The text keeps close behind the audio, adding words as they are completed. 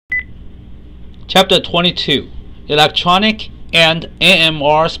Chapter 22, Electronic and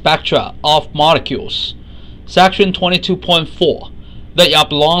NMR Spectra of Molecules. Section 22.4, the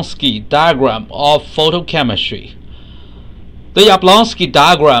Jablonski diagram of photochemistry. The Jablonski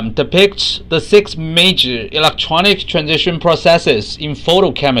diagram depicts the 6 major electronic transition processes in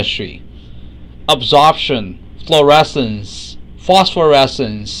photochemistry: absorption, fluorescence,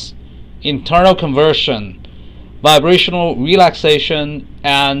 phosphorescence, internal conversion, vibrational relaxation,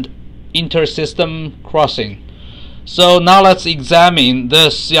 and intersystem crossing. So now let's examine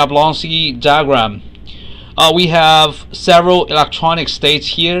this Jablonski diagram. We have several electronic states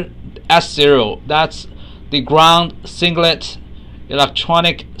here. S0, that's the ground singlet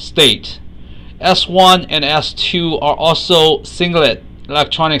electronic state. S1 and S2 are also singlet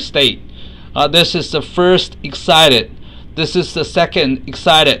electronic state. This is the first excited. This is the second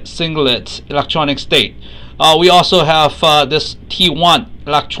excited singlet electronic state. We also have this T1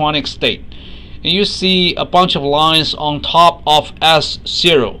 electronic state. And you see a bunch of lines on top of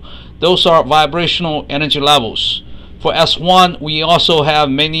S0. Those are vibrational energy levels. For S1, we also have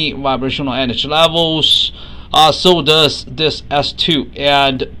many vibrational energy levels. So does this S2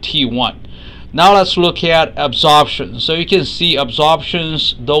 and T1. Now let's look at absorption. So you can see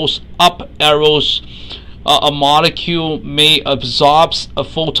absorptions, those up arrows. A molecule may absorb a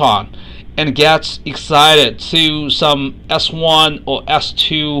photon and gets excited to some S1 or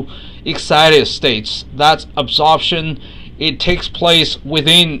S2 excited states. That's absorption. It takes place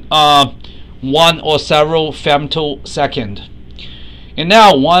within 1 or several femtoseconds. And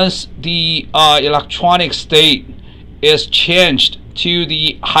now once the electronic state is changed to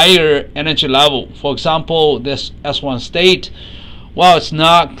the higher energy level, for example this S1 state, well, it's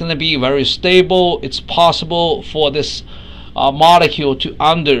not going to be very stable. It's possible for this molecule to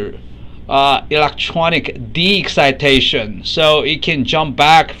under electronic de-excitation, so it can jump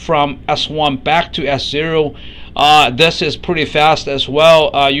back from S1 back to S0. This is pretty fast as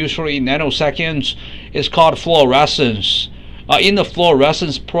well, usually nanoseconds. It's called fluorescence. In the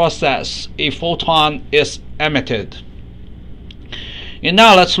fluorescence process, a photon is emitted. And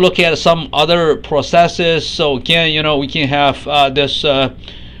now let's look at some other processes. So again, we can have this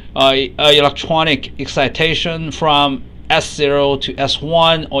electronic excitation from S0 to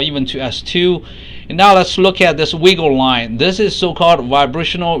S1 or even to S2. And now let's look at this wiggle line. This is so-called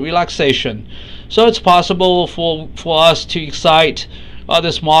vibrational relaxation. So it's possible for us to excite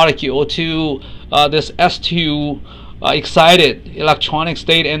this molecule to this S2 excited electronic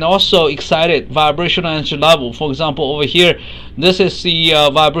state and also excited vibrational energy level. For example, over here, this is the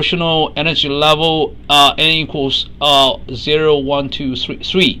vibrational energy level N equals 0, 1, 2,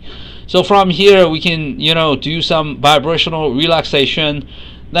 3. So from here we can do some vibrational relaxation.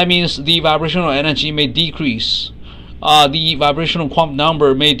 That means the vibrational energy may decrease. The vibrational quantum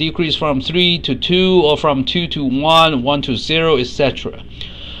number may decrease from 3 to 2 or from 2 to 1, 1 to 0, etc.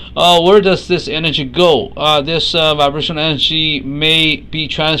 Where does this energy go? This vibrational energy may be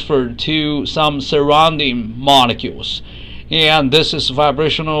transferred to some surrounding molecules, and this is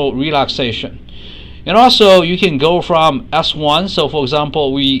vibrational relaxation. And also you can go from S1. So for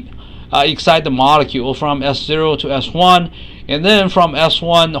example, we excite the molecule from S0 to S1, and then from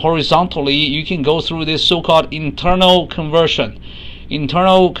S1 horizontally you can go through this so-called internal conversion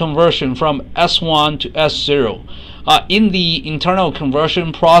from S1 to S0. In the internal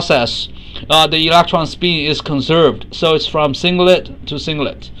conversion process, the electron spin is conserved, so it's from singlet to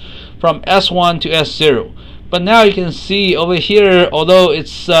singlet, from S1 to S0. But now you can see over here, although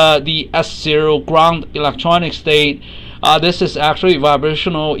it's the S0 ground electronic state, this is actually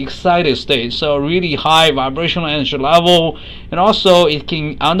vibrational excited state, so really high vibrational energy level, and also it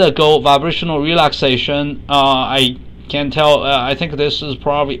can undergo vibrational relaxation. I can't tell, I think this is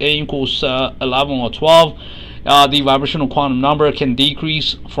probably N equals 11 or 12. The vibrational quantum number can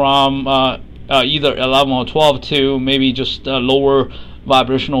decrease from either 11 or 12 to maybe just lower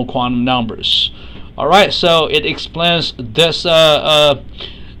vibrational quantum numbers. Alright, so it explains this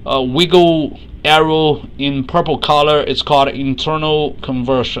wiggle arrow in purple color. It's called internal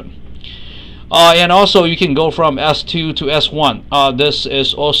conversion. And also you can go from S2 to S1. This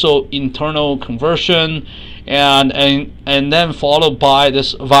is also internal conversion, and then followed by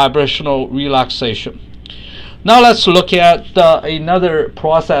this vibrational relaxation. Now let's look at another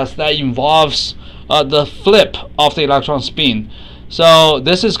process that involves the flip of the electron spin. So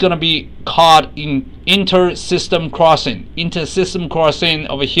this is going to be called intersystem crossing. Intersystem crossing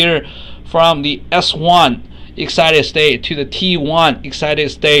over here from the S1 excited state to the T1 excited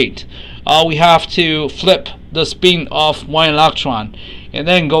state. We have to flip the spin of one electron, and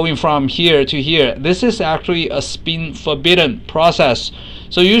then going from here to here. This is actually a spin forbidden process.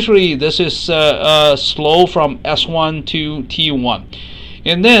 So usually this is slow from S1 to T1.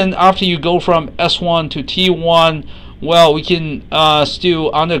 And then after you go from S1 to T1, well, we can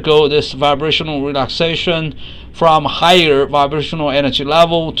still undergo this vibrational relaxation from higher vibrational energy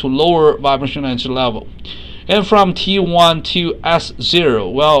level to lower vibrational energy level. And from T1 to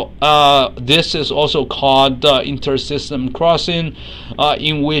S0, well, this is also called intersystem crossing,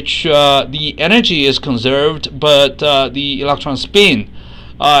 in which the energy is conserved, but the electron spin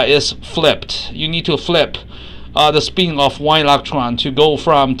is flipped. You need to flip the spin of one electron to go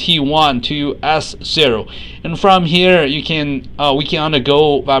from T1 to S0, and from here we can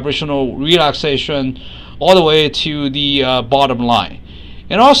undergo vibrational relaxation all the way to the bottom line.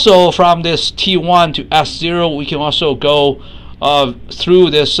 And also from this T1 to S0, we can also go through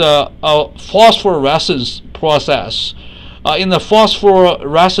this phosphorescence process. In the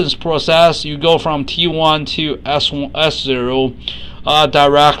phosphorescence process, you go from T1 to S0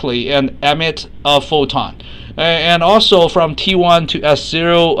 directly and emit a photon. And also from T1 to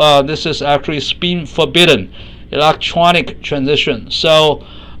S0, this is actually spin forbidden electronic transition. So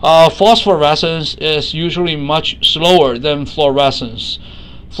phosphorescence is usually much slower than fluorescence.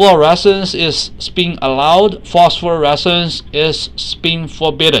 Fluorescence is spin allowed, phosphorescence is spin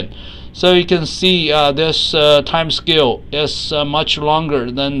forbidden. So you can see this time scale is much longer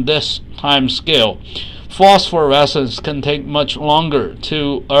than this time scale. Phosphorescence can take much longer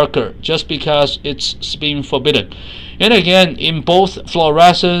to occur just because it's spin forbidden. And again, in both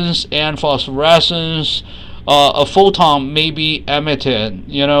fluorescence and phosphorescence, a photon may be emitted.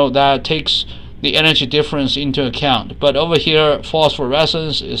 That takes the energy difference into account. But over here,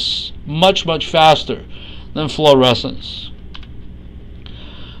 phosphorescence is much faster than fluorescence.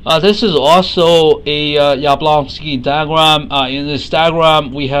 This is also a Jablonski diagram. In this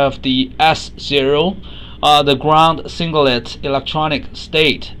diagram, we have the S0, the ground singlet electronic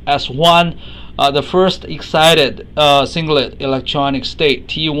state, S1, the first excited singlet electronic state,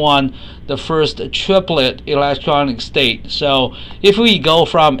 T1, the first triplet electronic state. So if we go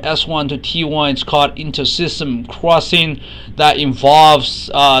from S1 to T1, it's called intersystem crossing. That involves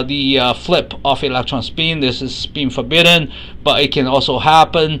the flip of electron spin. This is spin forbidden, but it can also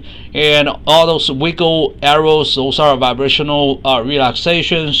happen. And all those wiggle arrows, those are vibrational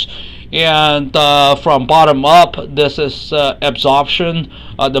relaxations. And from bottom up, this is absorption.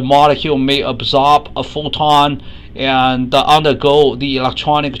 The molecule may absorb a photon and undergo the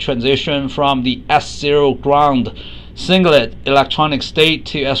electronic transition from the S0 ground singlet electronic state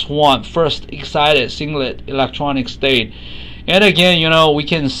to S1 first excited singlet electronic state. And again, we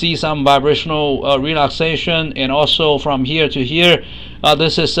can see some vibrational relaxation. And also from here to here,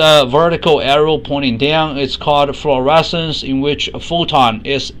 this is a vertical arrow pointing down. It's called fluorescence, in which a photon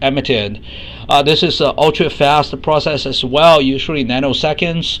is emitted. This is an ultra fast process as well, usually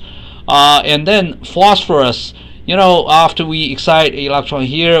nanoseconds. And then phosphorus, after we excite an electron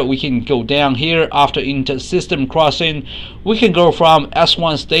here, we can go down here. After intersystem crossing, we can go from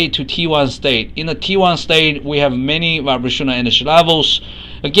S1 state to T1 state. In the T1 state, we have many vibrational energy levels.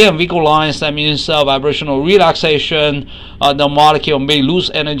 Again, wiggle lines, that means vibrational relaxation. The molecule may lose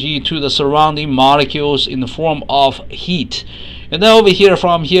energy to the surrounding molecules in the form of heat. And then over here,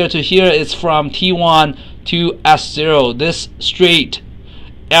 from here to here, it's from T1 to S0. This straight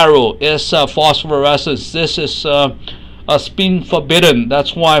arrow is phosphorescence. This is a spin forbidden.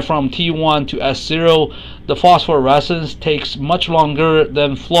 That's why from T1 to S0, the phosphorescence takes much longer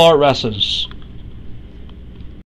than fluorescence.